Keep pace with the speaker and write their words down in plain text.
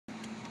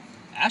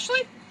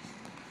Ashley?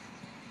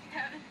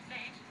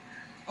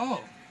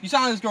 Oh, you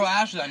sound like this girl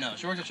Ashley I know.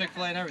 She works at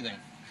Chick-fil-A and everything.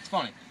 It's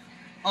funny.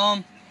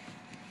 Do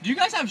you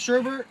guys have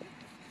sherbet?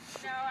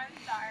 No, I'm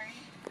sorry.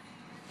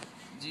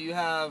 Do you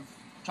have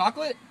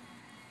chocolate?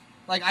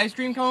 Like ice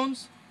cream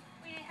cones?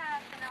 We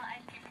have vanilla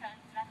ice cream cones,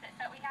 and that's it.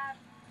 But we have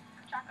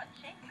chocolate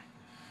shake.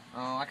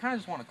 Oh, I kind of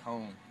just want a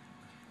cone.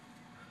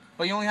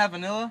 But you only have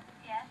vanilla?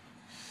 Yes.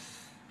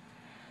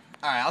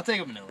 Alright, I'll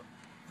take a vanilla.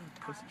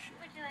 Pussy shit.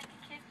 Would you like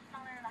a kid,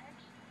 small or large?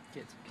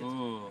 Kids.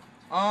 Ooh.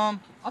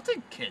 I'll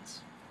take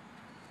kids.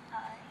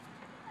 Alright.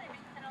 Let me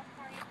make the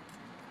for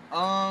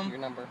you. Your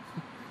number.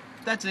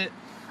 That's it.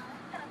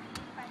 That'll be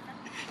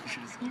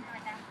 $5.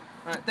 Right now.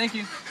 Alright, thank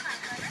you.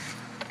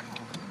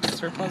 It's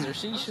her buzzer.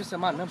 She should have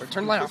my number.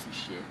 Turn the light off.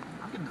 Shit.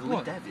 I'm gonna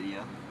delete that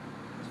video.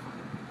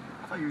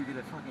 I thought you were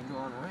gonna fucking go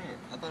on a rant.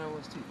 I thought I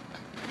was too.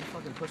 You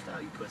fucking pushed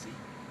out, you pussy.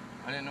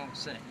 I didn't know what to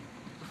say.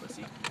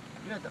 Pussy.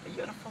 You got a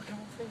fucking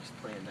whole thing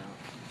planned out.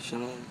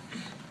 Shut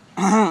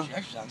up. She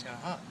actually sounds kind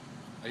of hot.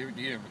 Oh, you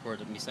didn't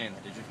record me saying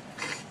that, did you?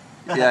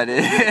 Yeah, I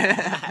did. I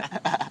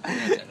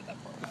had to edit that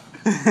part.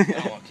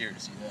 I don't want Kira to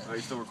see that. Are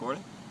you still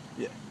recording?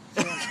 Yeah.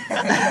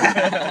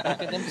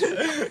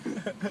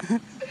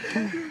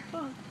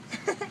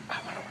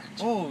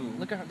 Oh,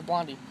 Look at her, the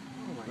blondie.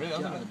 Oh my really? I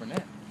was god. looking at the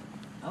brunette.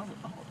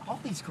 All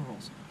these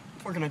girls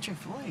working at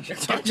Chick-fil-A. Shit.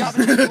 Stop Job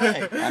at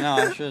Chick-fil-A. I know,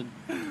 I should.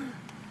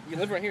 You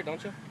live right here,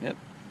 don't you? Yep.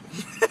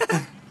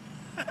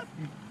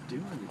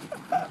 Doing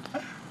it.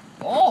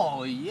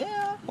 Oh,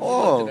 yeah.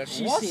 Oh,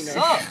 She's What's seen her.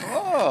 up?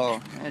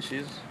 oh. Yeah,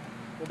 she's...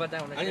 What about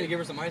that one? I need to give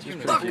her some ice cream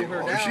to Fuck cool you.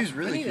 her Oh, down. she's I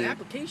really need an cute.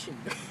 application.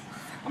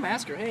 I'm gonna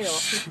ask her, hey,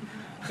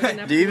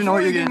 Do you even know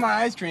what you're Give me getting? my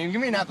ice cream.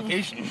 Give me an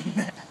application.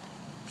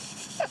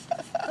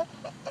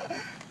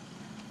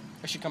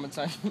 I should come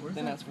inside.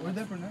 Then ask for Where'd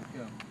that brunette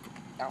go?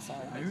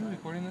 outside. Are you really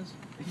recording this?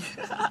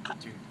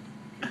 Dude.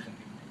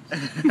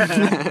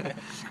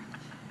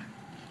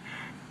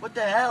 What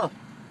the hell?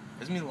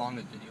 This is gonna be the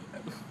longest video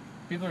ever.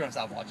 People are gonna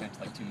stop watching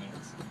after like 2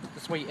 minutes.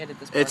 That's why you edit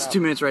this part It's out. 2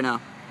 minutes right now.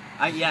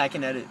 Yeah, I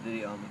can edit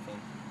video on my phone.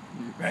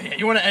 Right, yeah,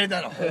 you wanna edit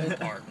that whole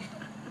part.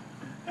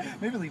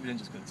 Maybe leave it in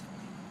just because it's funny.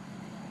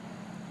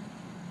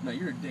 No,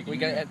 you're a dick. We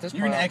gotta edit this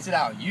You're part gonna out. exit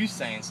out you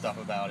saying stuff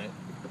about it.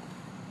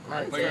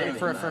 Alright, But you're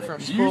for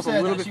Just You pull up a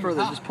said little that bit she was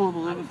further. hot. Just pull up a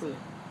little bit further.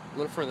 a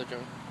little further, Joe.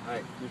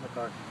 Alright, here's my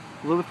card.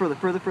 A little bit further.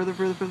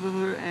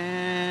 Further.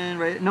 And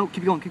right. No,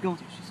 keep going.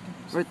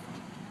 Right.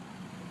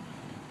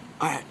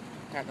 Alright.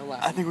 Alright, no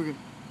laugh. I think we're good.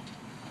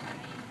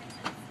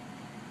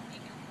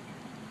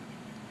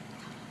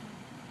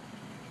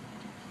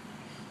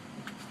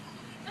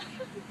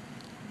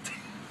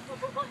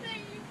 What are you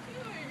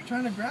doing? I'm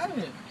trying to grab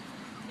it.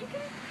 You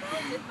could have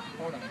grabbed it by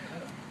Hold on.